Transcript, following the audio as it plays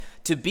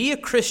To be a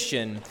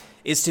Christian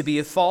is to be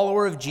a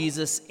follower of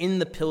Jesus in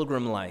the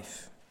pilgrim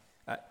life.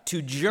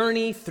 To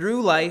journey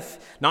through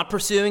life, not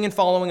pursuing and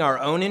following our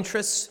own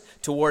interests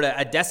toward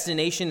a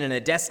destination and a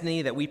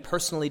destiny that we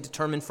personally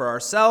determine for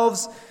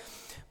ourselves,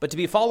 but to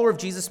be a follower of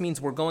Jesus means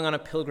we're going on a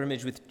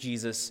pilgrimage with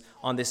Jesus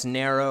on this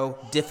narrow,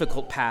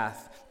 difficult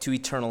path to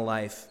eternal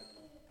life.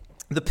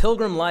 The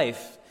pilgrim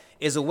life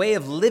is a way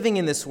of living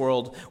in this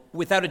world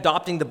without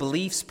adopting the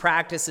beliefs,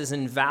 practices,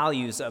 and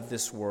values of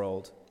this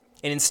world.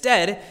 And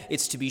instead,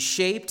 it's to be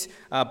shaped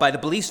by the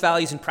beliefs,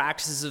 values, and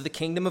practices of the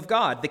kingdom of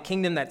God, the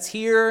kingdom that's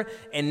here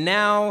and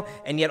now,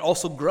 and yet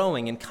also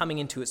growing and coming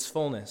into its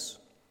fullness.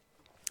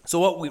 So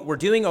what we're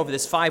doing over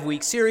this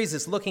 5-week series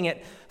is looking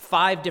at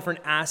 5 different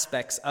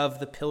aspects of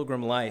the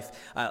pilgrim life.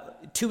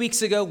 2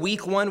 weeks ago,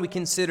 week 1, we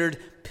considered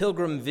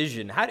pilgrim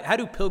vision. How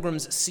do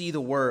pilgrims see the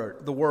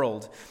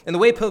world? And the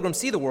way pilgrims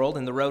see the world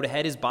and the road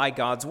ahead is by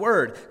God's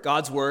word.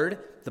 God's word,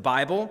 the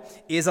Bible,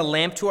 is a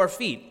lamp to our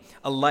feet,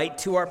 a light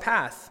to our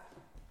path.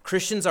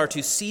 Christians are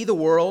to see the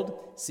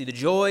world, see the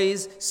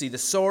joys, see the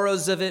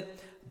sorrows of it,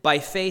 by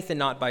faith and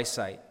not by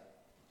sight.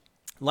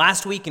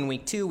 Last week in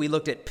week 2, we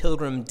looked at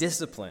pilgrim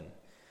discipline.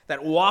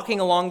 That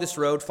walking along this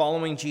road,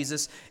 following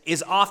Jesus,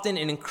 is often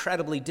an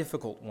incredibly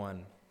difficult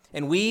one.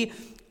 And we,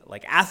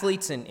 like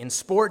athletes in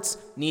sports,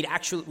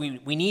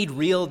 we need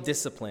real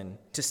discipline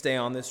to stay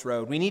on this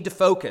road. We need to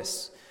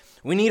focus.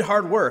 We need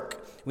hard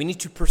work. We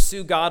need to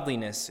pursue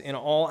godliness in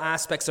all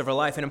aspects of our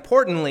life. And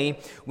importantly,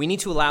 we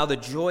need to allow the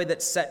joy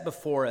that's set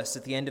before us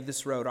at the end of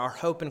this road, our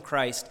hope in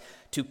Christ,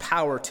 to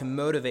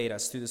motivate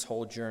us through this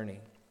whole journey.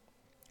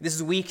 This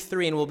is week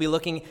 3, and we'll be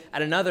looking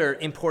at another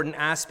important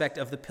aspect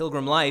of the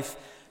pilgrim life,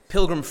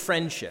 pilgrim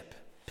friendship,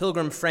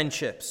 pilgrim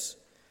friendships.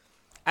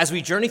 As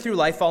we journey through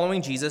life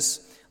following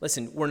Jesus,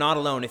 listen, we're not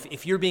alone.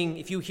 If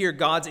you hear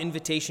God's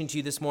invitation to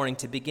you this morning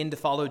to begin to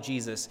follow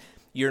Jesus,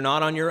 you're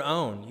not on your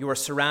own. You are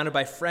surrounded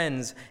by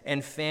friends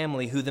and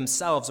family who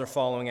themselves are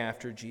following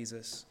after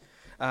Jesus.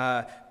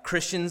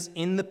 Christians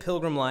in the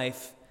pilgrim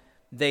life,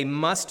 they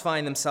must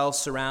find themselves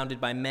surrounded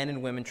by men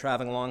and women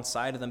traveling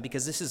alongside of them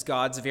because this is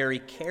God's very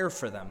care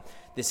for them.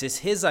 This is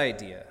his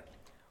idea.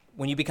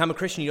 When you become a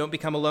Christian, you don't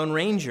become a lone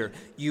ranger.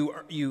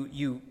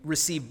 You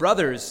receive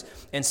brothers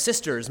and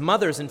sisters,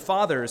 mothers and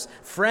fathers,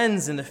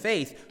 friends in the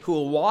faith who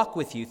will walk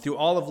with you through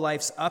all of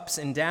life's ups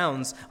and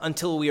downs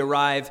until we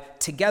arrive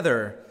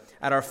together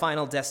at our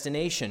final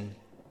destination.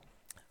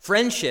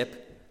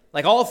 Friendship,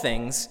 like all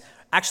things,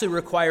 actually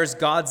requires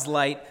God's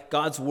light,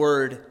 God's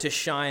word to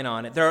shine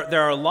on it.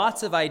 There are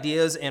lots of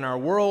ideas in our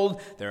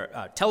world. There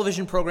are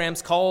television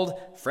programs called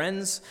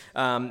Friends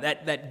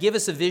that give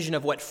us a vision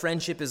of what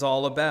friendship is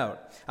all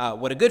about,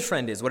 what a good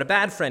friend is, what a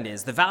bad friend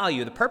is, the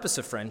value, the purpose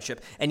of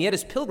friendship. And yet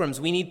as pilgrims,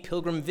 we need a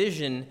pilgrim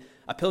vision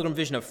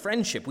of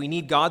friendship. We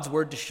need God's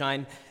word to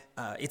shine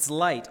its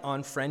light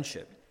on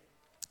friendship.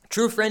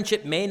 True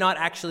friendship may not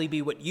actually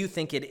be what you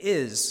think it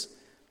is.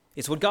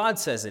 It's what God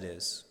says it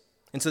is.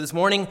 And so this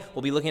morning,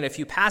 we'll be looking at a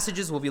few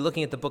passages. We'll be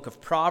looking at the book of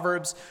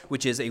Proverbs,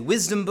 which is a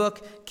wisdom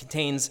book,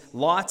 contains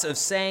lots of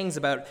sayings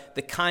about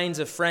the kinds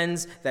of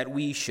friends that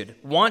we should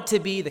want to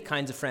be, the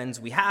kinds of friends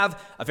we have.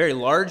 A very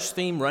large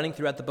theme running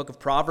throughout the book of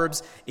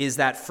Proverbs is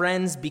that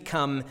friends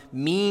become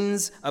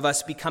means of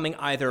us becoming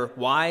either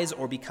wise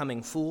or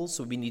becoming fools.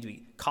 So we need to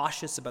be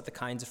cautious about the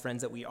kinds of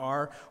friends that we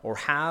are or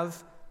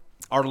have.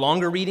 Our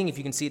longer reading, if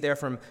you can see it there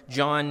from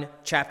John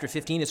chapter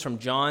 15, is from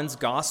John's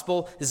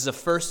Gospel. This is a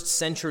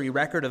first-century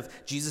record of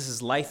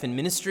Jesus' life and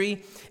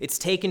ministry. It's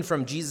taken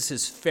from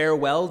Jesus'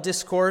 farewell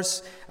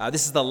discourse.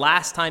 This is the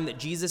last time that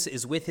Jesus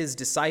is with his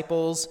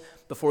disciples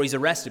before he's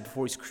arrested,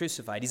 before he's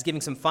crucified. He's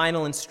giving some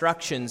final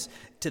instructions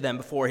to them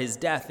before his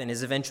death and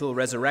his eventual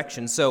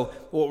resurrection. So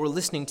what we're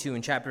listening to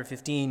in chapter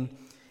 15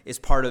 is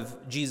part of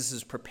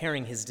Jesus'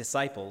 preparing his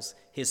disciples,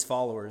 his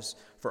followers,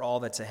 for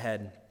all that's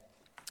ahead.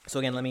 So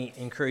again, let me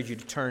encourage you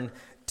to turn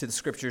to the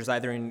scriptures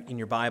either in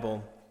your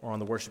Bible or on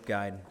the worship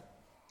guide.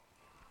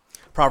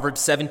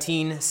 Proverbs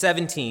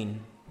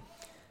 17:17.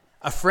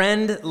 A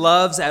friend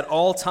loves at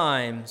all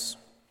times,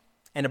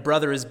 and a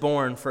brother is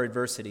born for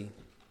adversity.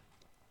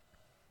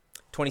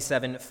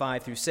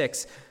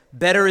 27:5-6.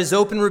 Better is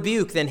open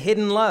rebuke than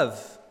hidden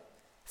love.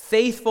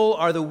 Faithful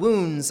are the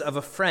wounds of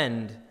a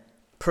friend.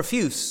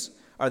 Profuse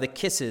are the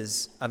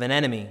kisses of an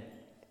enemy.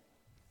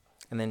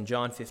 And then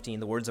John 15,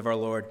 the words of our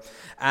Lord.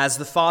 As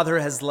the Father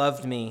has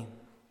loved me,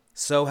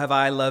 so have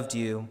I loved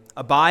you.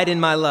 Abide in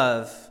my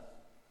love.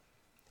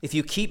 If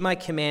you keep my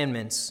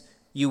commandments,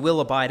 you will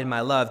abide in my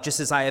love, just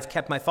as I have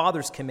kept my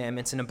Father's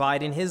commandments and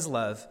abide in his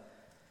love.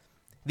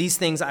 These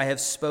things I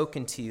have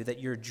spoken to you, that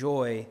your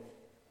joy,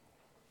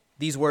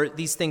 these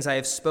things I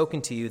have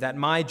spoken to you, that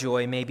my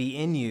joy may be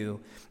in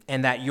you,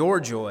 and that your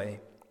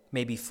joy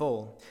may be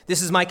full.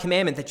 This is my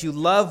commandment, that you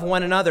love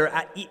one another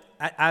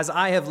as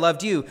I have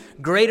loved you.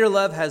 Greater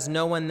love has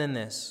no one than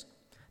this,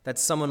 that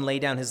someone lay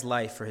down his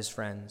life for his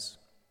friends.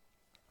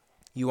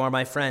 You are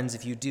my friends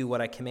if you do what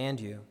I command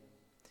you.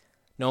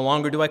 No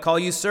longer do I call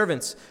you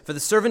servants, for the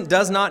servant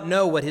does not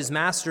know what his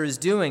master is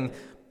doing,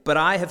 but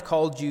I have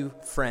called you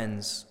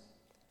friends.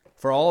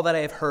 For all that I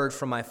have heard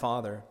from my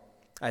Father,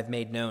 I've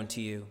made known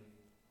to you.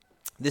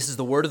 This is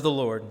the word of the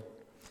Lord.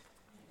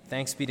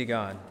 Thanks be to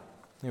God.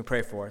 Let me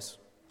pray for us.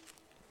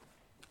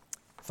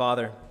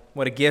 Father,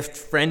 what a gift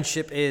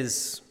friendship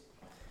is.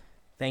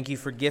 Thank you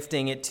for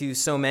gifting it to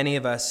so many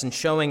of us and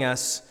showing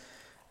us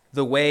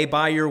the way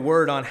by your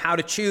word on how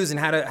to choose and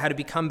how to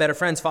become better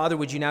friends. Father,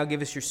 would you now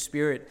give us your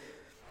Spirit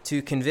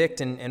to convict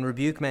and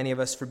rebuke many of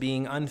us for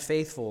being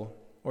unfaithful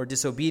or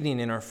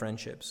disobedient in our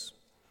friendships,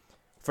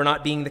 for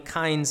not being the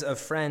kinds of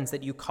friends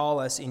that you call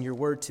us in your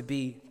word to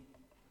be.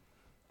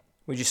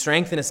 Would you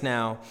strengthen us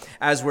now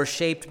as we're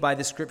shaped by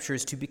the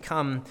Scriptures to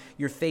become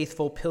your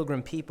faithful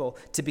pilgrim people,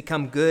 to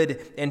become good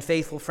and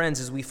faithful friends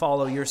as we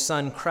follow your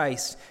Son,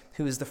 Christ,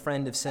 who is the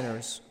friend of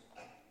sinners.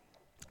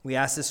 We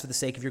ask this for the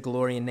sake of your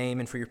glory and name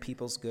and for your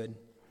people's good.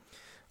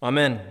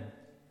 Amen.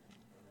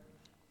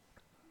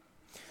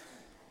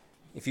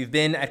 If you've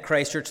been at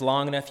Christ Church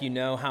long enough, you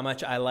know how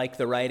much I like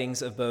the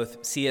writings of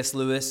both C.S.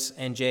 Lewis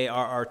and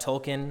J.R.R.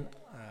 Tolkien.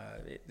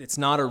 It's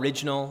not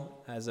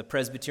original as a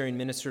Presbyterian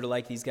minister to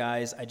like these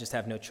guys. I just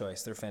have no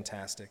choice. They're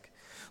fantastic.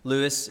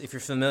 Lewis, if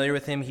you're familiar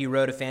with him, he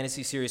wrote a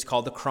fantasy series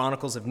called The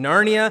Chronicles of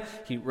Narnia.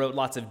 He wrote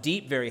lots of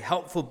deep, very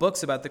helpful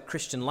books about the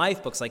Christian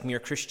life, books like Mere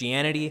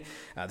Christianity,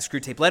 the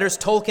Screwtape Letters.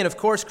 Tolkien, of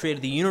course,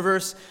 created the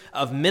universe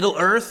of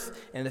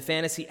Middle-earth and the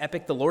fantasy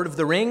epic The Lord of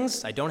the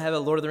Rings. I don't have a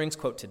Lord of the Rings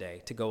quote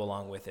today to go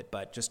along with it,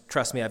 but just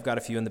trust me, I've got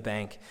a few in the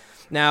bank.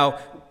 Now,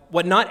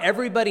 what not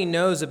everybody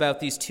knows about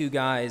these two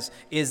guys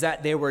is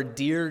that they were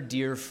dear,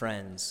 dear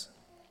friends.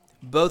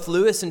 Both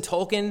Lewis and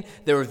Tolkien,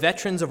 they were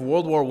veterans of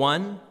World War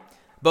I.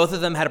 Both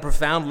of them had a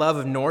profound love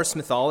of Norse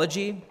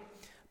mythology.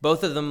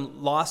 Both of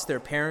them lost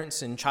their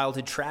parents in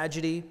childhood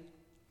tragedy.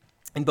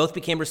 And both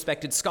became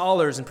respected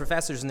scholars and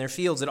professors in their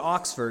fields at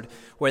Oxford,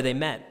 where they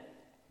met.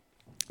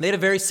 They had a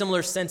very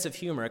similar sense of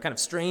humor, a kind of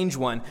strange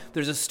one.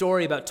 There's a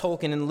story about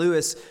Tolkien and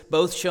Lewis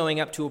both showing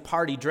up to a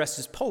party dressed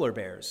as polar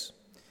bears.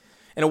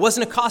 And it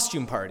wasn't a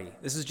costume party.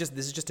 This is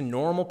just a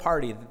normal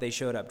party that they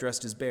showed up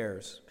dressed as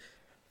bears.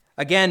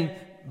 Again,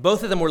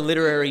 both of them were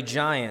literary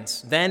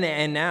giants, then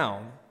and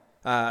now.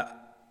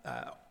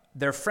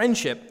 Their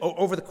friendship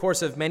over the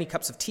course of many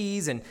cups of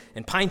teas and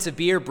pints of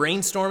beer,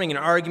 brainstorming and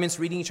arguments,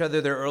 reading each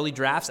other their early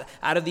drafts,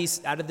 out of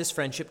this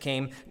friendship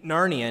came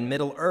Narnia and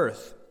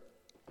Middle-earth.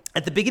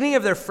 At the beginning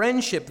of their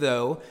friendship,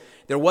 though,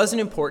 there was an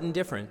important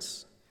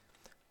difference.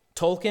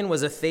 Tolkien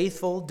was a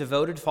faithful,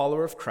 devoted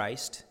follower of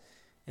Christ,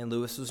 and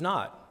Lewis was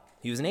not.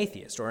 He was an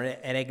atheist or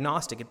an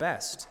agnostic at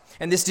best.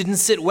 And this didn't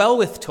sit well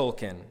with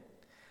Tolkien.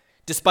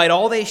 Despite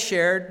all they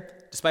shared,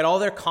 despite all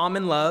their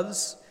common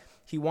loves,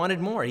 he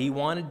wanted more. He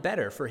wanted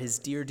better for his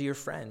dear, dear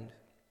friend.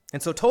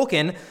 And so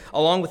Tolkien,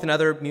 along with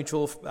another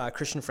mutual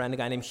Christian friend, a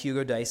guy named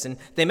Hugo Dyson,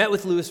 they met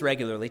with Lewis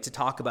regularly to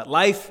talk about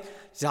life,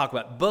 to talk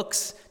about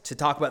books, to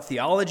talk about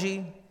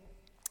theology.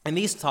 And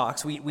these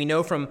talks, we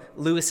know from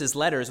Lewis's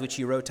letters, which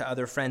he wrote to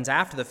other friends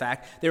after the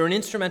fact, they were an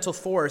instrumental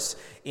force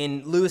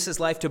in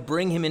Lewis's life to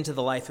bring him into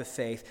the life of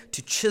faith,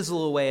 to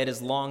chisel away at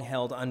his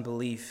long-held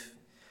unbelief.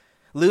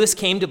 Lewis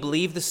came to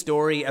believe the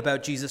story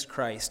about Jesus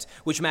Christ,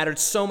 which mattered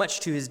so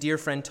much to his dear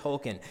friend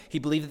Tolkien. He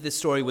believed that this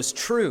story was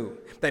true,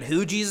 that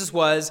who Jesus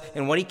was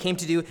and what he came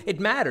to do, it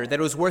mattered, that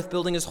it was worth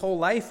building his whole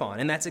life on,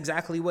 and that's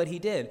exactly what he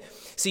did.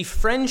 See,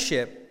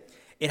 friendship,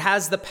 it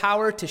has the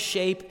power to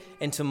shape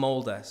and to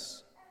mold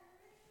us,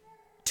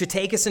 to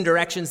take us in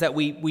directions that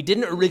we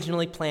didn't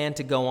originally plan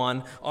to go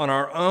on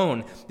our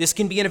own. This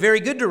can be in a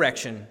very good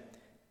direction.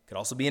 It could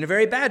also be in a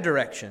very bad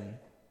direction.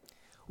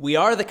 We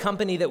are the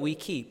company that we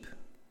keep.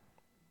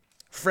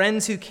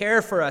 Friends who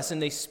care for us and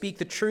they speak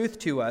the truth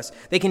to us,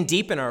 they can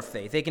deepen our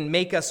faith. They can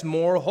make us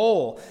more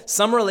whole.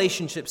 Some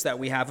relationships that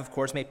we have, of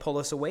course, may pull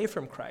us away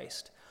from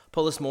Christ,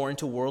 pull us more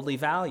into worldly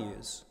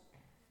values.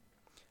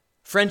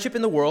 Friendship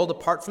in the world,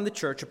 apart from the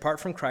church, apart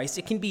from Christ,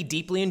 it can be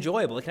deeply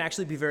enjoyable. It can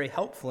actually be very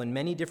helpful in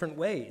many different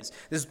ways.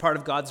 This is part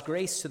of God's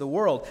grace to the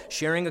world,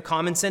 sharing a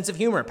common sense of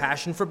humor,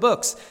 passion for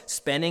books,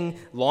 spending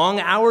long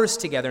hours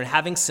together and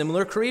having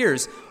similar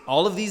careers.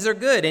 All of these are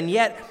good, and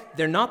yet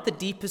they're not the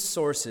deepest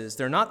sources.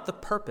 They're not the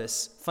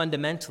purpose,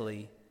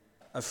 fundamentally,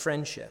 of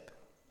friendship.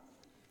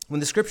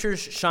 When the Scriptures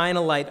shine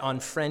a light on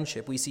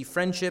friendship, we see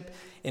friendship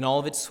in all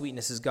of its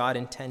sweetness as God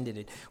intended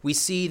it. We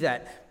see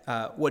that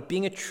what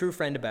being a true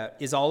friend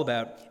is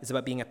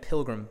about being a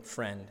pilgrim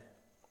friend.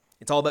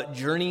 It's all about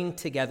journeying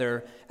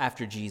together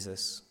after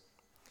Jesus.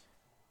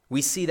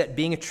 We see that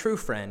being a true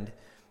friend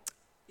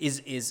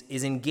is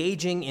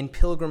engaging in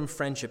pilgrim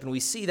friendship, and we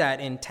see that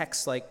in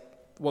texts like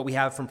what we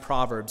have from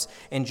Proverbs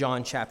and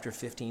John chapter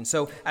 15.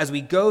 So as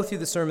we go through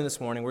the sermon this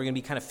morning, we're going to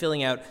be kind of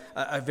filling out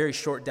a very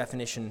short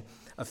definition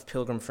of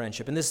pilgrim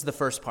friendship, and this is the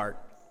first part.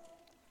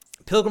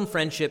 Pilgrim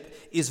friendship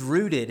is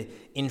rooted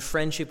in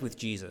friendship with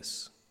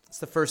Jesus. It's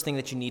the first thing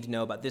that you need to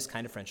know about this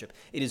kind of friendship.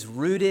 It is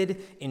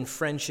rooted in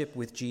friendship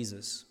with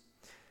Jesus.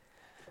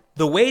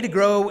 The way to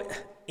grow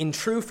in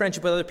true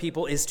friendship with other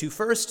people is to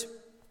first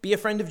be a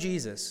friend of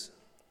Jesus.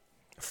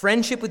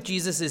 Friendship with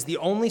Jesus is the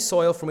only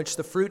soil from which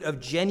the fruit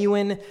of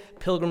genuine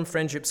pilgrim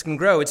friendships can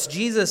grow. It's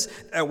Jesus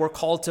that we're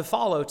called to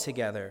follow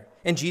together,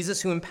 and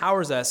Jesus who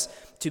empowers us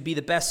to be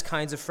the best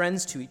kinds of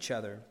friends to each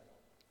other.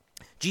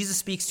 Jesus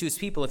speaks to his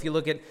people. If you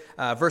look at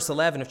verse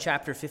 11 of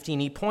chapter 15,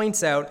 he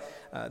points out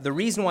the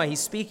reason why he's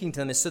speaking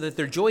to them is so that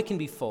their joy can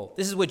be full.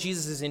 This is what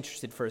Jesus is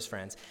interested for his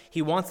friends.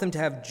 He wants them to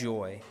have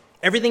joy.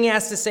 Everything he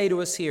has to say to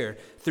us here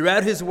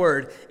throughout his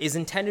word is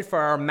intended for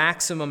our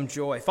maximum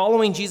joy.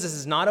 Following Jesus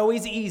is not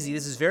always easy.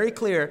 This is very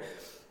clear,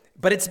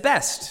 but it's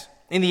best.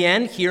 In the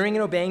end, hearing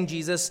and obeying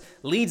Jesus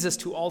leads us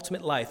to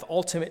ultimate life,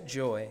 ultimate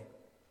joy.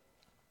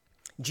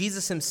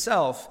 Jesus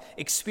himself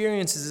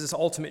experiences this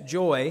ultimate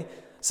joy,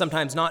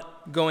 sometimes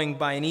not going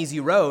by an easy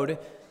road.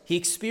 He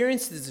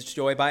experiences this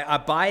joy by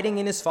abiding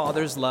in his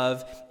Father's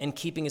love and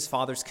keeping his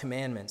Father's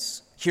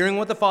commandments, hearing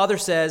what the Father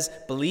says,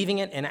 believing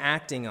it, and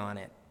acting on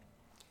it.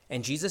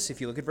 And Jesus, if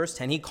you look at verse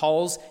 10, he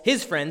calls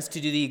his friends to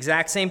do the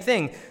exact same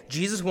thing.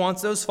 Jesus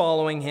wants those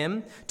following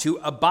him to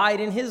abide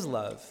in his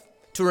love,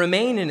 to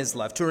remain in his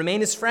love, to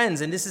remain his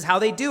friends. And this is how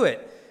they do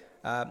it,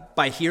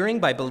 by hearing,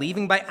 by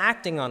believing, by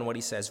acting on what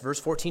he says. Verse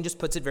 14 just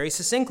puts it very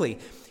succinctly.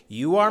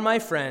 You are my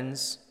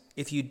friends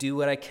if you do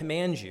what I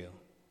command you.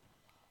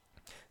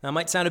 Now, it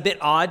might sound a bit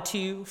odd to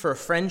you for a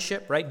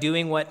friendship, right?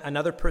 Doing what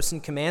another person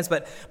commands,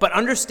 but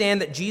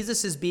understand that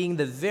Jesus is being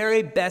the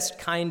very best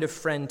kind of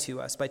friend to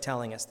us by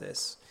telling us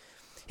this.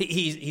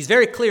 He's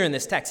very clear in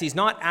this text. He's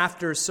not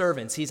after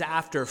servants. He's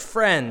after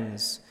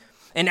friends.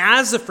 And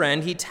as a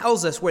friend, he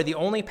tells us where the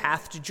only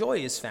path to joy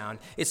is found.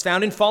 It's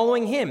found in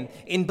following him,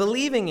 in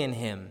believing in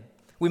him.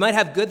 We might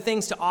have good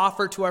things to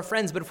offer to our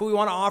friends, but if we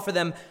want to offer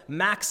them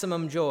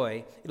maximum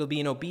joy, it'll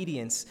be in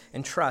obedience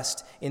and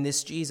trust in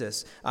this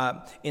Jesus.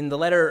 In the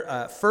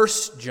letter 1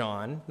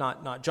 John,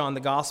 not John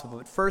the Gospel,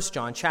 but 1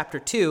 John chapter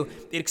 2,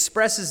 it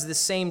expresses the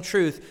same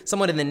truth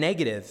somewhat in the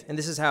negative. And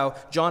this is how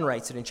John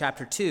writes it in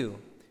chapter 2.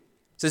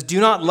 It says,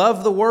 do not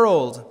love the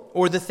world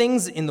or the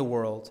things in the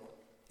world.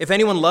 If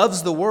anyone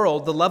loves the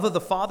world, the love of the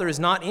Father is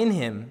not in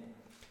him.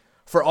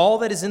 For all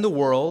that is in the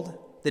world,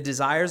 the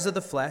desires of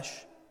the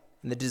flesh,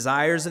 and the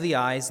desires of the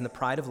eyes, and the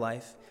pride of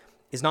life,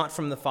 is not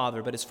from the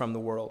Father, but is from the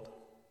world.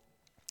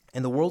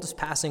 And the world is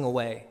passing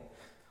away,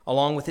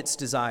 along with its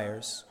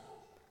desires.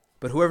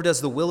 But whoever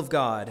does the will of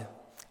God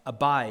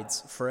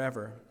abides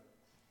forever.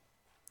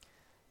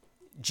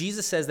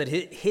 Jesus says that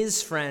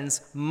his friends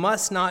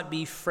must not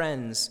be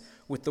friends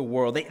with the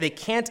world. They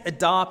can't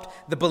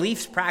adopt the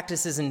beliefs,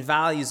 practices, and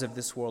values of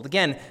this world.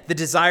 Again, the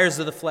desires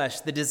of the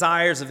flesh, the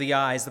desires of the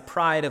eyes, the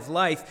pride of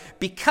life,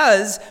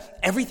 because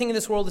everything in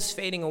this world is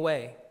fading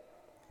away.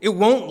 It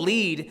won't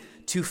lead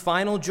to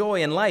final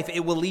joy in life.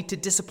 It will lead to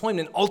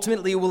disappointment.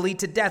 Ultimately, it will lead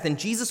to death. And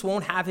Jesus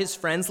won't have his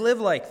friends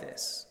live like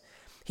this.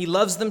 He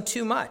loves them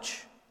too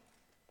much.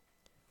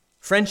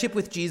 Friendship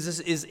with Jesus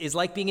is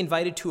like being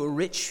invited to a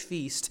rich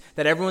feast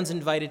that everyone's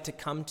invited to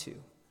come to.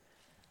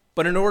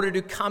 But in order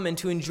to come and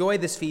to enjoy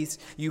this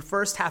feast, you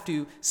first have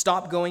to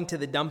stop going to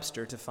the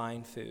dumpster to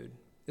find food.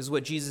 This is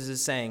what Jesus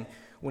is saying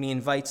when he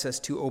invites us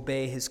to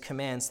obey his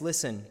commands.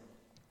 Listen,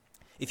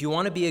 if you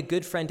want to be a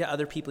good friend to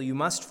other people, you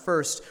must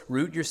first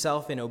root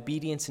yourself in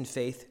obedience and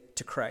faith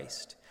to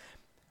Christ.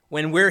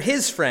 When we're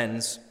his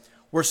friends,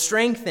 we're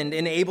strengthened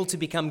and able to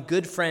become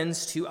good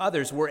friends to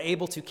others. We're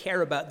able to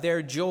care about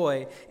their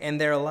joy and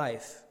their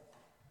life.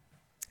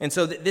 And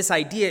so this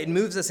idea, it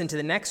moves us into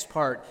the next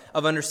part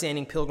of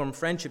understanding pilgrim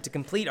friendship to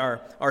complete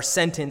our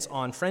sentence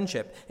on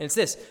friendship. And it's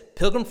this: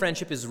 pilgrim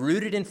friendship is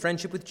rooted in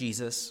friendship with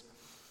Jesus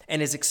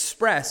and is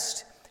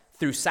expressed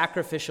through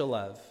sacrificial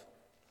love.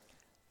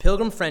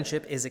 Pilgrim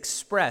friendship is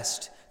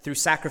expressed through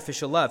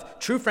sacrificial love.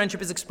 True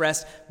friendship is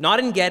expressed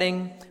not in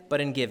getting, but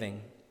in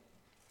giving.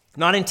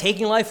 Not in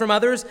taking life from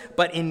others,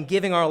 but in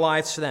giving our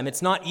lives to them.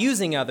 It's not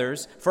using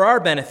others for our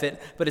benefit,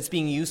 but it's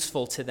being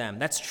useful to them.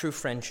 That's true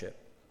friendship.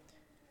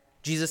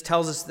 Jesus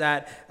tells us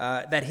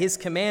that his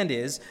command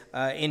is,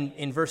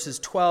 in verses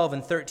 12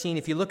 and 13,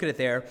 if you look at it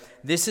there,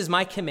 this is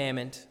my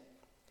commandment,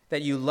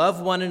 that you love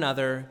one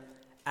another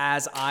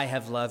as I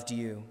have loved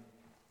you.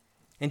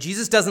 And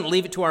Jesus doesn't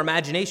leave it to our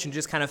imagination,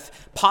 just kind of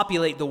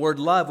populate the word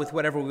love with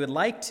whatever we would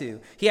like to.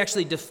 He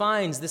actually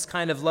defines this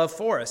kind of love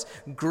for us.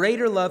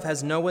 Greater love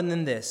has no one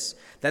than this,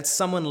 that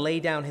someone lay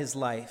down his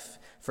life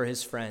for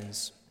his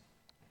friends.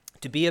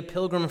 To be a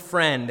pilgrim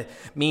friend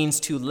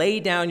means to lay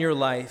down your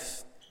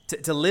life,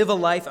 to live a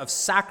life of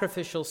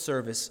sacrificial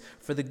service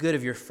for the good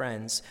of your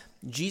friends.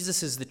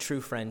 Jesus is the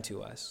true friend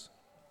to us.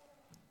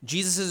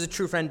 Jesus is a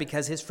true friend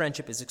because his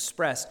friendship is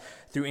expressed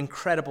through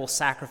incredible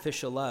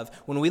sacrificial love.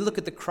 When we look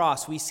at the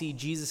cross, we see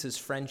Jesus'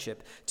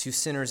 friendship to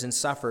sinners and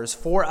sufferers.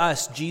 For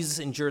us, Jesus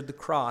endured the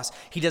cross.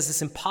 He does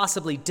this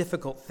impossibly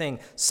difficult thing,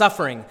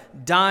 suffering,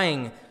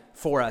 dying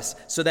for us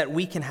so that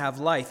we can have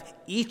life.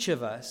 Each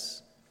of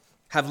us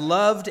have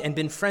loved and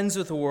been friends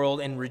with the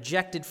world and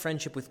rejected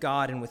friendship with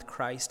God and with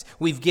Christ.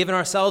 We've given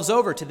ourselves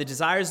over to the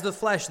desires of the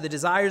flesh, the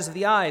desires of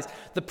the eyes,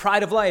 the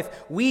pride of life.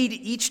 We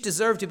each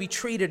deserve to be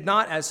treated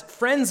not as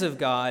friends of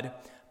God,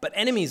 but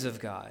enemies of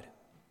God.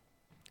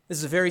 This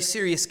is a very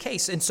serious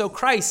case. And so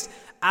Christ,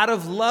 out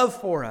of love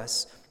for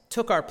us,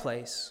 took our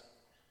place.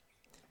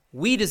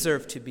 We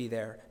deserve to be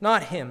there,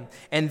 not him.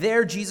 And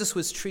there Jesus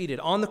was treated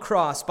on the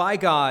cross by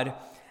God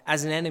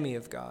as an enemy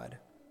of God.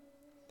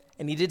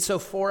 And he did so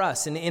for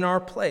us and in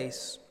our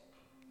place.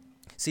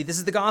 See, this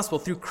is the gospel.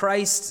 Through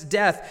Christ's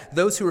death,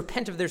 those who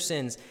repent of their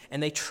sins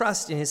and they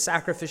trust in his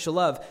sacrificial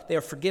love, they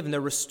are forgiven,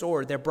 they're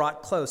restored, they're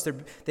brought close,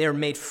 they are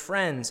made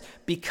friends.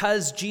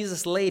 Because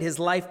Jesus laid his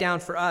life down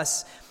for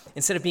us,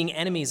 instead of being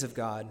enemies of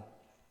God,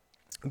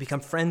 we become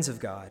friends of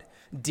God,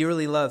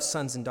 dearly loved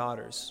sons and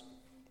daughters.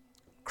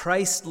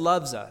 Christ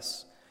loves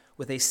us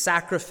with a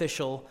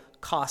sacrificial,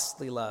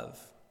 costly love.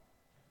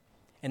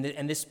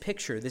 And this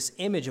picture, this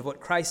image of what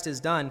Christ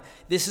has done,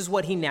 this is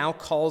what he now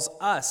calls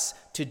us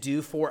to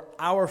do for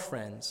our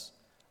friends,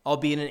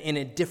 albeit in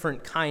a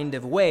different kind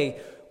of way.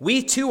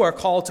 We too are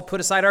called to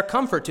put aside our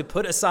comfort, to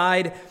put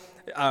aside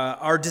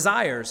our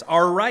desires,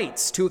 our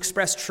rights, to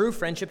express true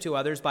friendship to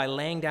others by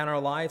laying down our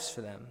lives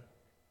for them.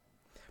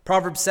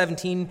 Proverbs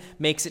 17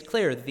 makes it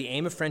clear that the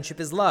aim of friendship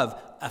is love.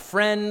 A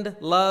friend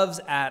loves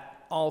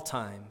at all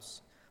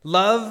times.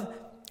 Love,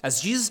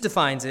 as Jesus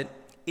defines it,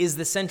 is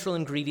the central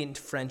ingredient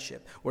to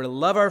friendship. We're to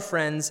love our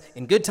friends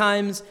in good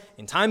times,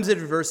 in times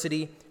of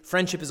adversity.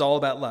 Friendship is all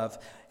about love.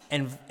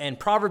 And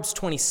Proverbs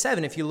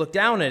 27, if you look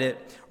down at it,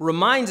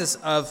 reminds us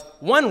of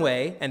one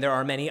way, and there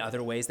are many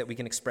other ways that we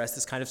can express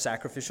this kind of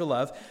sacrificial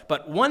love,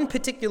 but one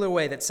particular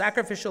way that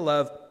sacrificial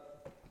love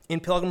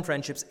in pilgrim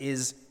friendships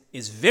is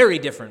very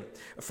different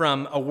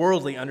from a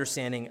worldly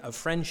understanding of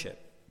friendship.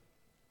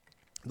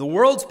 The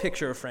world's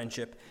picture of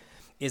friendship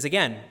is,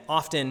 again,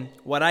 often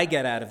what I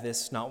get out of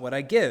this, not what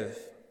I give.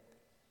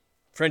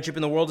 Friendship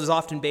in the world is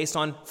often based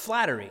on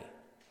flattery,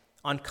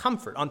 on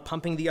comfort, on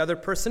pumping the other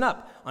person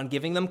up, on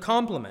giving them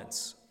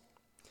compliments.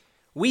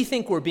 We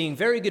think we're being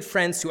very good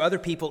friends to other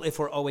people if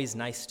we're always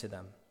nice to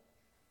them,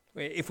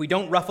 if we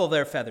don't ruffle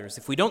their feathers,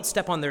 if we don't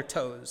step on their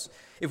toes,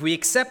 if we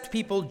accept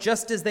people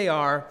just as they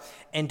are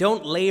and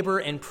don't labor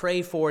and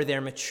pray for their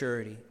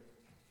maturity.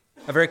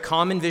 A very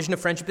common vision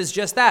of friendship is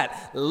just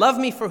that. Love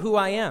me for who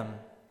I am.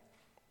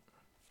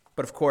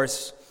 But of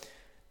course,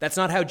 that's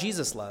not how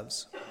Jesus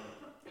loves.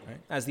 Right?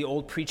 As the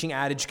old preaching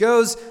adage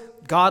goes,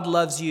 God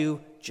loves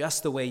you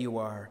just the way you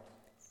are,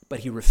 but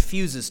he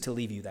refuses to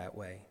leave you that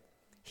way.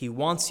 He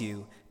wants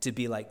you to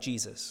be like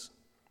Jesus.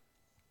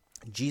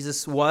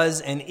 Jesus was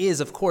and is,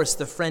 of course,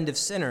 the friend of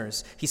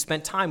sinners. He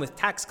spent time with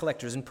tax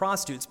collectors and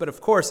prostitutes, but of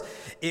course,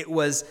 it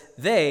was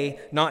they,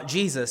 not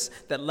Jesus,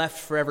 that left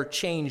forever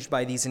changed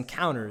by these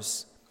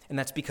encounters. And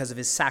that's because of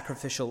his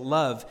sacrificial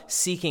love,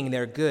 seeking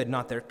their good,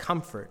 not their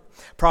comfort.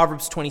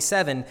 Proverbs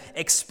 27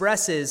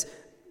 expresses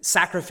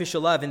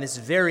sacrificial love in this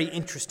very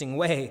interesting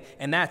way,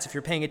 and that's, if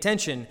you're paying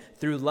attention,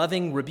 through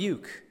loving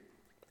rebuke,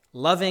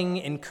 loving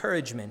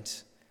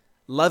encouragement,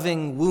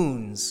 loving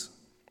wounds.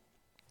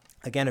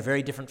 Again, a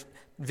very different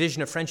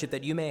vision of friendship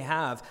that you may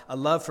have, a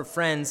love for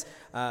friends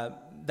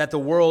that the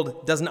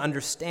world doesn't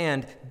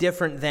understand,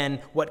 different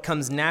than what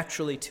comes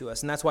naturally to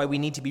us. And that's why we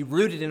need to be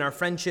rooted in our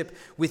friendship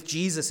with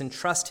Jesus and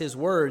trust his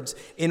words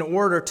in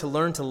order to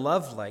learn to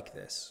love like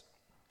this.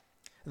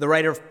 The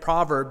writer of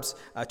Proverbs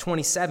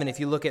 27, if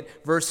you look at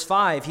verse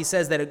 5, he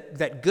says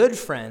that good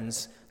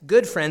friends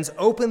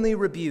openly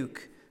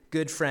rebuke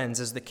good friends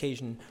as the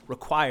occasion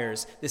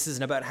requires. This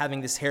isn't about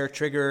having this hair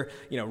trigger,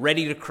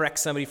 ready to correct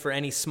somebody for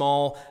any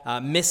small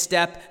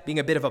misstep, being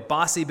a bit of a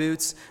bossy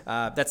boots.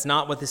 That's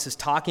not what this is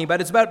talking about.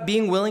 It's about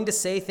being willing to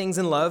say things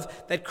in love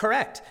that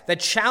correct, that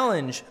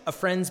challenge a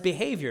friend's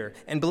behavior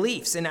and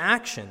beliefs and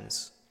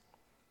actions.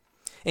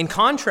 In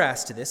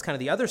contrast to this, kind of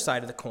the other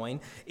side of the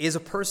coin, is a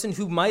person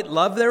who might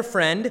love their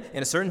friend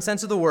in a certain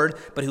sense of the word,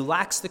 but who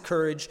lacks the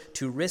courage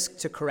to risk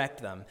to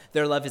correct them.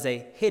 Their love is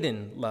a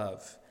hidden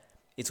love.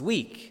 It's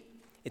weak.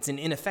 It's an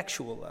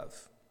ineffectual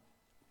love.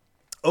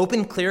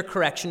 Open, clear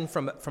correction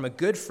from a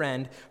good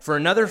friend for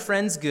another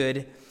friend's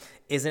good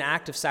is an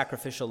act of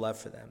sacrificial love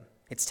for them.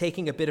 It's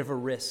taking a bit of a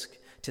risk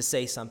to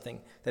say something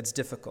that's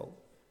difficult.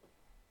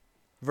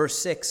 Verse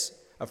 6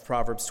 of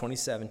Proverbs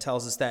 27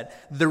 tells us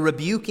that the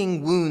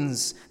rebuking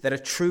wounds that a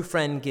true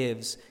friend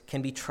gives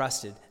can be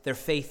trusted. They're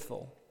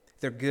faithful.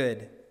 They're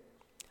good.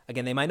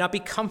 Again, they might not be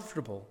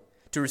comfortable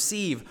to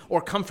receive or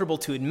comfortable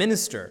to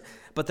administer,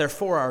 but they're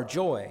for our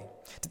joy.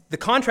 The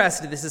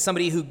contrast to this is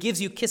somebody who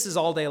gives you kisses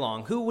all day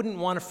long. Who wouldn't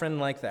want a friend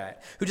like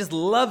that? Who just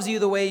loves you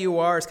the way you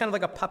are. It's kind of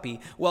like a puppy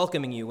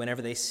welcoming you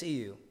whenever they see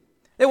you.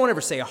 They won't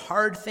ever say a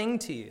hard thing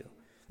to you.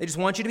 They just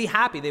want you to be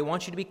happy. They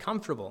want you to be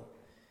comfortable.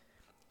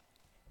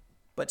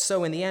 But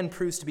so in the end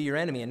proves to be your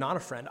enemy and not a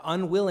friend,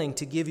 unwilling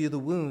to give you the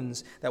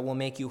wounds that will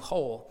make you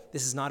whole.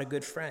 This is not a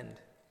good friend.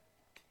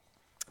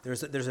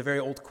 There's a very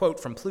old quote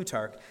from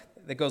Plutarch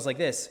that goes like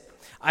this: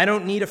 I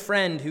don't need a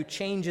friend who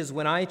changes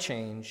when I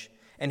change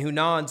and who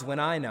nods when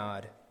I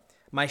nod.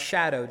 My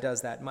shadow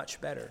does that much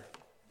better.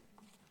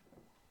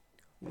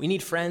 We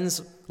need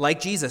friends like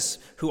Jesus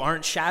who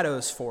aren't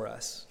shadows for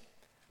us,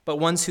 but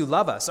ones who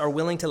love us, are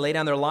willing to lay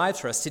down their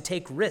lives for us, to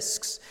take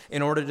risks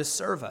in order to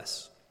serve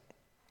us.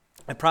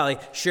 I probably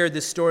shared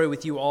this story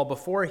with you all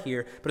before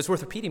here, but it's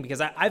worth repeating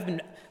because I've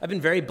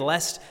been very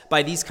blessed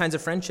by these kinds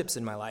of friendships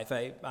in my life.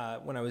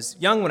 When I was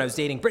young, when I was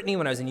dating Brittany,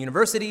 when I was in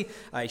university,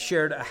 I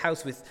shared a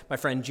house with my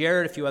friend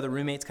Jared. A few other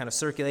roommates kind of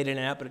circulated in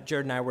and out, but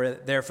Jared and I were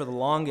there for the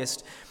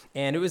longest.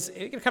 And it was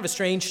kind of a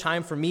strange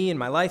time for me in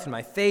my life and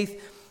my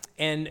faith.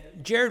 And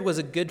Jared was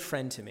a good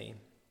friend to me.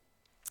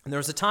 And there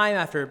was a time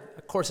after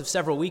a course of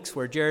several weeks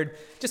where Jared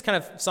just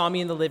kind of saw me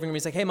in the living room.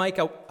 He's like, "Hey, Mike,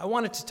 I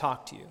wanted to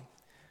talk to you.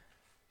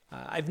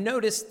 I've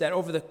noticed that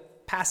over the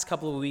past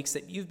couple of weeks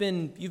that you've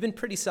been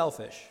pretty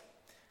selfish.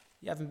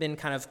 You haven't been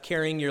kind of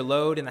carrying your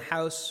load in the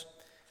house.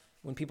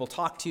 When people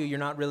talk to you, you're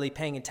not really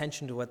paying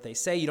attention to what they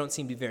say. You don't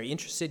seem to be very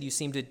interested. You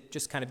seem to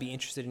just kind of be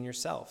interested in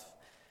yourself.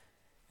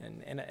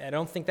 And I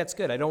don't think that's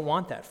good. I don't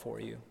want that for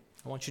you.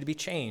 I want you to be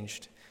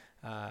changed.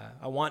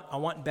 I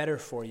want better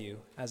for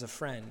you as a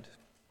friend."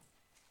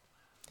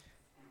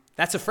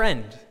 That's a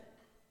friend,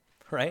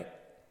 right?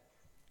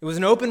 It was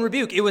an open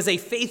rebuke. It was a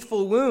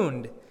faithful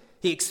wound.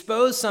 He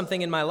exposed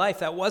something in my life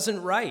that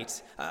wasn't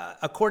right,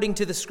 according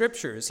to the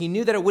scriptures. He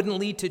knew that it wouldn't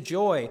lead to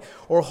joy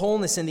or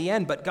wholeness in the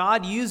end, but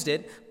God used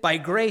it by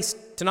grace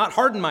to not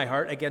harden my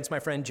heart against my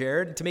friend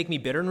Jared, to make me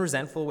bitter and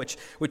resentful, which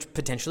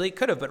potentially it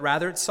could have, but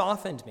rather it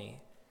softened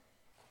me.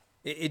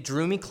 It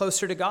drew me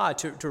closer to God,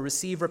 to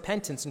receive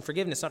repentance and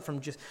forgiveness, not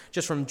from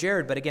just from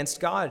Jared, but against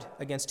God,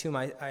 against whom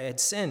I had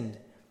sinned.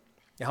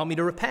 It helped me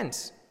to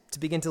repent, to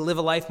begin to live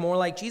a life more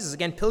like Jesus.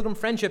 Again, pilgrim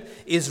friendship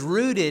is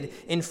rooted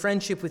in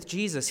friendship with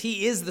Jesus.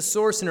 He is the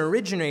source and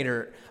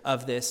originator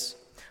of this,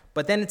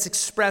 but then it's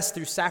expressed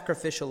through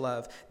sacrificial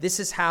love. This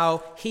is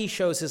how he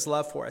shows his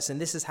love for us, and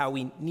this is how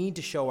we need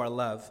to show our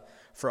love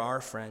for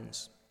our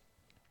friends.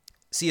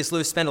 C.S.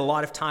 Lewis spent a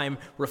lot of time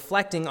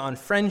reflecting on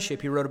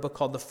friendship. He wrote a book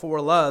called The Four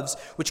Loves,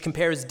 which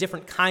compares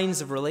different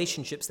kinds of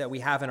relationships that we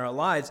have in our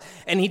lives,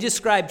 and he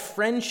described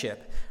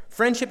friendship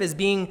as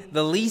being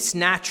the least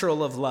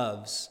natural of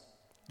loves,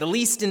 the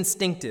least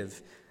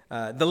instinctive,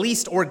 the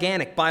least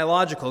organic,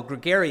 biological,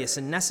 gregarious,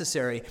 and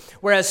necessary,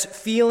 whereas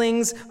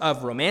feelings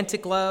of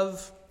romantic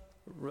love,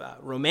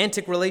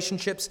 romantic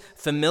relationships,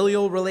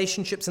 familial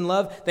relationships and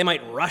love, they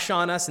might rush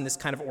on us in this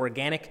kind of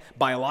organic,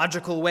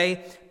 biological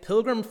way.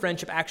 Pilgrim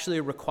friendship actually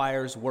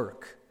requires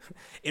work.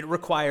 It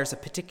requires a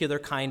particular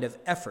kind of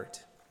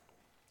effort.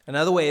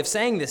 Another way of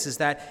saying this is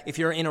that if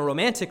you're in a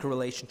romantic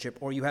relationship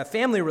or you have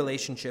family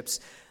relationships,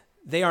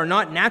 they are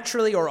not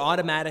naturally or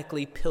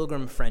automatically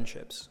pilgrim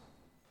friendships.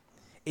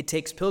 It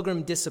takes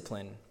pilgrim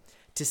discipline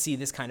to see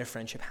this kind of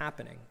friendship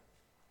happening.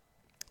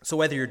 So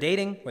whether you're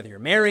dating, whether you're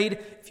married,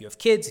 if you have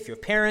kids, if you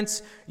have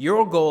parents,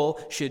 your goal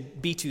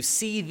should be to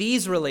see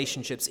these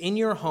relationships in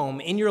your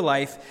home, in your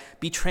life,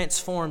 be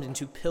transformed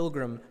into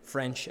pilgrim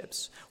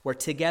friendships, where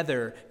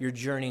together you're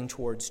journeying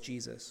towards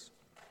Jesus.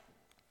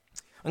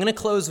 I'm going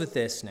to close with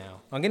this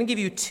now. I'm going to give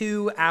you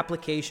two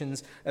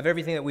applications of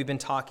everything that we've been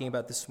talking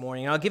about this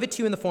morning. And I'll give it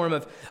to you in the form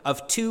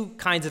of two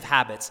kinds of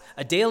habits,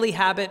 a daily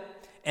habit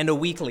and a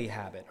weekly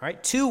habit. All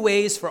right? Two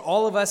ways for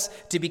all of us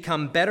to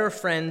become better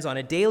friends on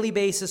a daily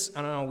basis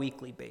and on a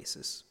weekly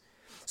basis.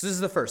 So this is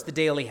the first, the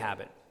daily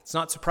habit. It's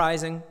not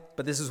surprising,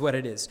 but this is what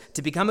it is.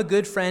 To become a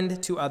good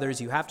friend to others,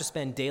 you have to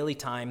spend daily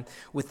time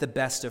with the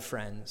best of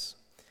friends.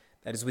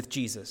 That is with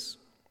Jesus.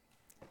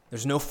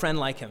 There's no friend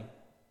like him.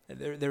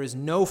 There is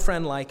no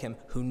friend like him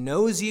who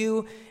knows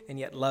you and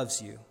yet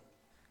loves you.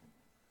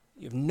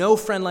 You have no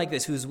friend like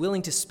this who is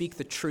willing to speak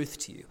the truth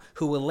to you,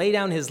 who will lay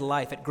down his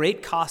life at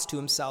great cost to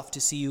himself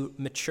to see you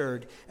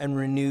matured and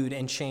renewed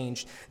and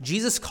changed.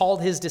 Jesus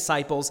called his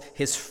disciples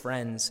his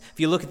friends. If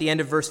you look at the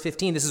end of verse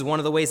 15, this is one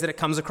of the ways that it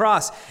comes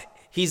across.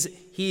 He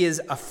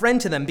is a friend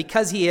to them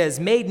because he has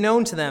made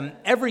known to them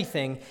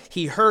everything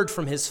he heard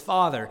from his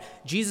Father.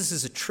 Jesus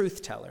is a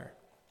truth teller.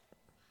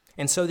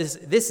 And so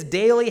this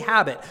daily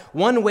habit,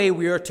 one way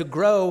we are to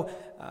grow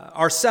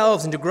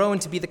ourselves and to grow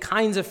and to be the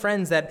kinds of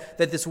friends that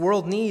this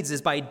world needs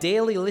is by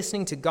daily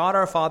listening to God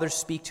our Father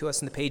speak to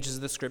us in the pages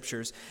of the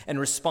Scriptures and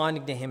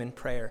responding to him in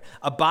prayer,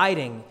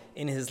 abiding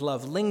in his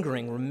love,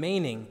 lingering,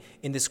 remaining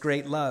in this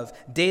great love,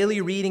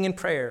 daily reading and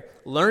prayer,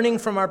 learning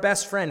from our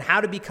best friend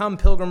how to become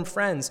pilgrim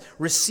friends,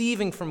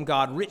 receiving from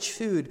God rich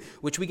food,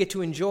 which we get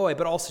to enjoy,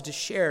 but also to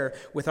share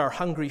with our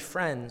hungry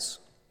friends.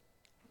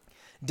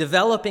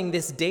 Developing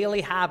this daily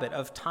habit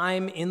of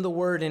time in the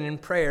Word and in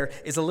prayer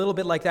is a little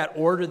bit like that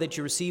order that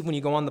you receive when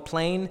you go on the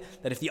plane,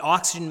 that if the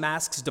oxygen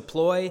masks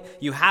deploy,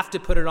 you have to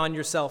put it on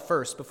yourself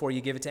first before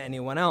you give it to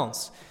anyone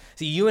else.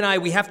 See, you and I,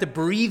 we have to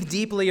breathe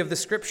deeply of the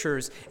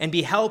Scriptures and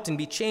be helped and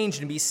be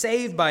changed and be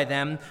saved by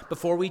them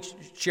before we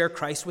share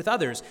Christ with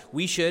others.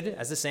 We should,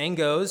 as the saying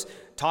goes,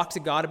 talk to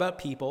God about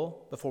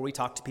people before we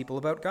talk to people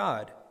about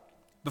God.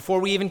 Before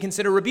we even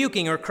consider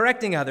rebuking or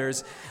correcting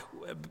others,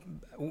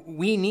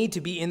 we need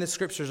to be in the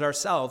Scriptures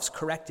ourselves,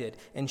 corrected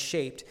and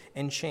shaped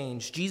and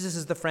changed. Jesus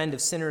is the friend of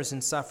sinners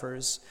and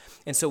sufferers,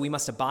 and so we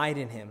must abide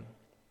in him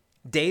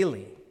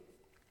daily.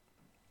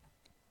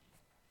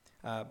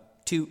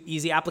 2 Two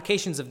easy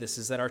applications of this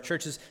is that our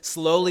church is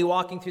slowly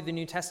walking through the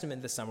New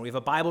Testament this summer. We have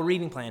a Bible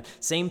reading plan,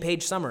 same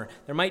page summer.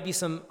 There might be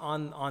some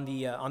on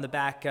the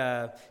back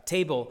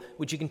table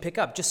which you can pick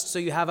up just so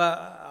you have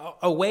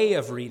a way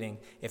of reading.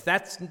 If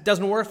that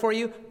doesn't work for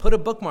you, put a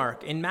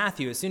bookmark in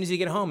Matthew as soon as you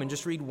get home and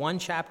just read one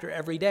chapter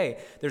every day.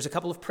 There's a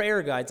couple of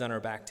prayer guides on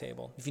our back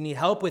table. If you need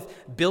help with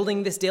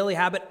building this daily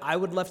habit, I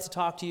would love to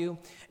talk to you.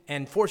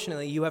 And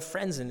fortunately, you have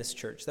friends in this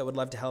church that would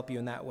love to help you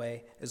in that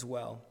way as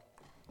well.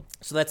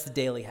 So that's the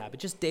daily habit,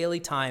 just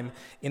daily time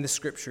in the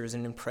scriptures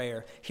and in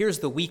prayer. Here's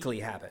the weekly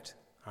habit,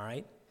 all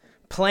right?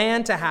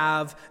 Plan to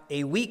have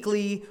a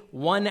weekly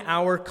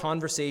 1-hour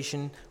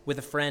conversation with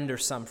a friend or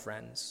some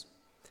friends.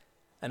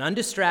 An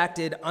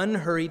undistracted,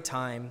 unhurried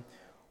time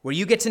where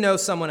you get to know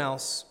someone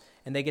else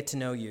and they get to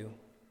know you.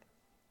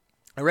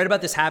 I read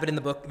about this habit in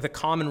the book, The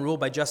Common Rule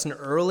by Justin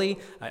Earley.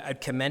 I'd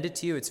commend it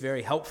to you. It's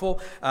very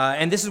helpful.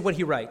 And this is what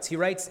he writes. He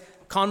writes,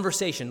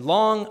 conversation,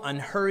 long,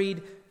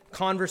 unhurried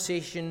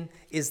conversation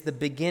is the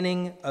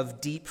beginning of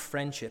deep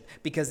friendship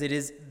because it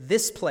is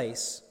this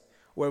place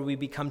where we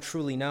become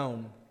truly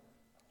known.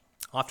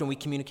 Often we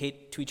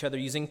communicate to each other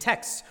using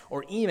text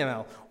or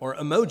email or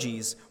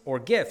emojis or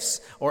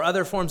GIFs or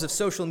other forms of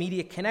social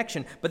media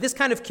connection. But this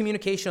kind of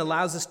communication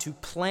allows us to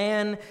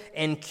plan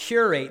and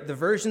curate the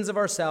versions of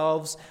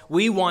ourselves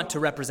we want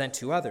to represent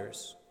to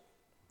others.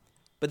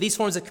 But these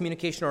forms of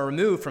communication are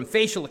removed from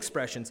facial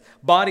expressions,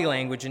 body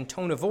language, and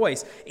tone of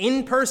voice.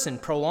 In person,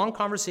 prolonged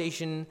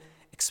conversation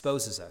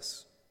exposes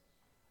us,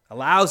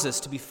 allows us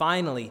to be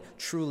finally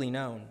truly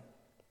known.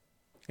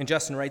 And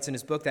Justin writes in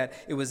his book that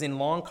it was in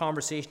long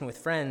conversation with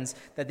friends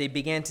that they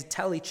began to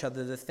tell each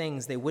other the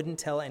things they wouldn't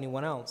tell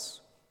anyone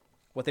else,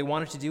 what they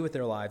wanted to do with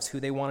their lives, who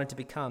they wanted to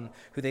become,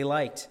 who they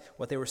liked,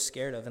 what they were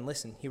scared of. And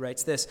listen, he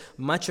writes this,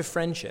 much of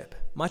friendship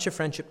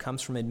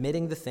comes from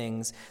admitting the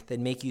things that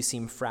make you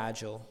seem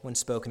fragile when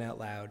spoken out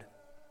loud.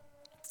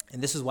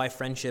 And this is why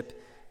friendship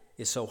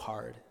is so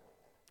hard.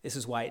 This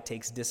is why it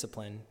takes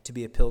discipline to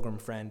be a pilgrim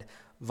friend.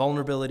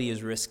 Vulnerability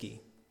is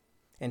risky,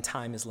 and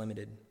time is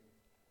limited.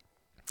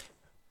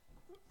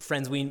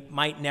 Friends, we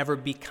might never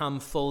become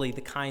fully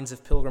the kinds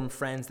of pilgrim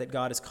friends that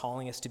God is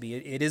calling us to be.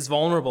 It is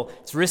vulnerable,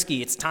 it's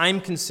risky, it's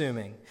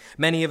time-consuming.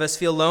 Many of us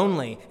feel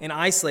lonely and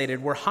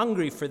isolated. We're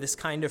hungry for this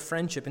kind of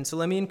friendship. And so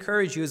let me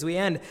encourage you as we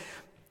end,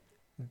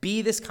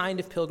 be this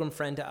kind of pilgrim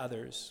friend to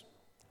others.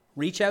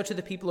 Reach out to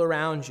the people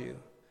around you.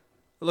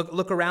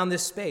 Look around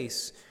this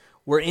space.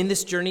 We're in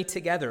this journey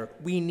together.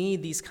 We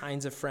need these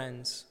kinds of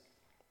friends.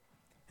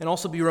 And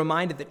also be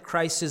reminded that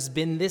Christ has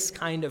been this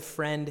kind of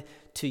friend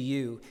to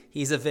you.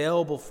 He's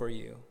available for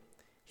you.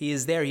 He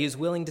is there. He is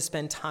willing to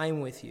spend time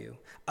with you.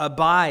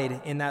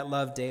 Abide in that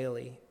love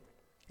daily,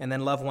 and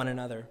then love one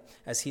another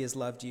as he has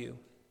loved you.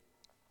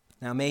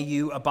 Now may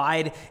you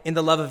abide in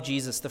the love of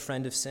Jesus, the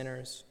friend of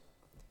sinners.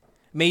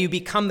 May you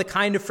become the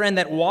kind of friend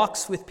that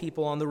walks with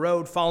people on the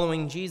road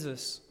following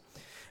Jesus.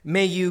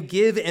 May you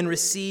give and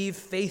receive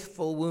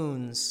faithful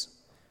wounds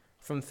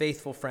from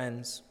faithful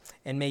friends,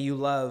 and may you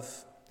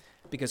love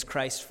because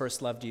Christ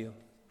first loved you.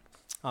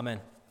 Amen.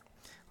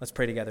 Let's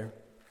pray together.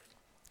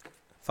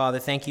 Father,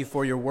 thank you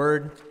for your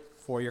word,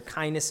 for your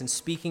kindness in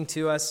speaking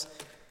to us.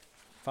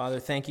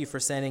 Father, thank you for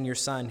sending your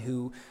Son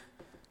who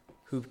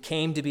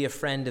came to be a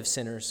friend of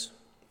sinners.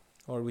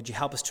 Lord, would you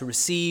help us to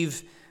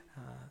receive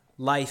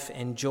life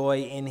and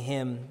joy in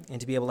him and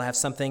to be able to have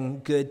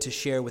something good to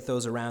share with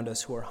those around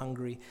us who are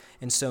hungry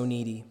and so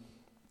needy.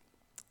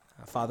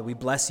 Father, we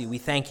bless you. We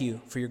thank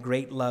you for your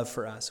great love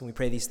for us, and we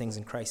pray these things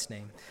in Christ's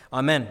name.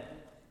 Amen.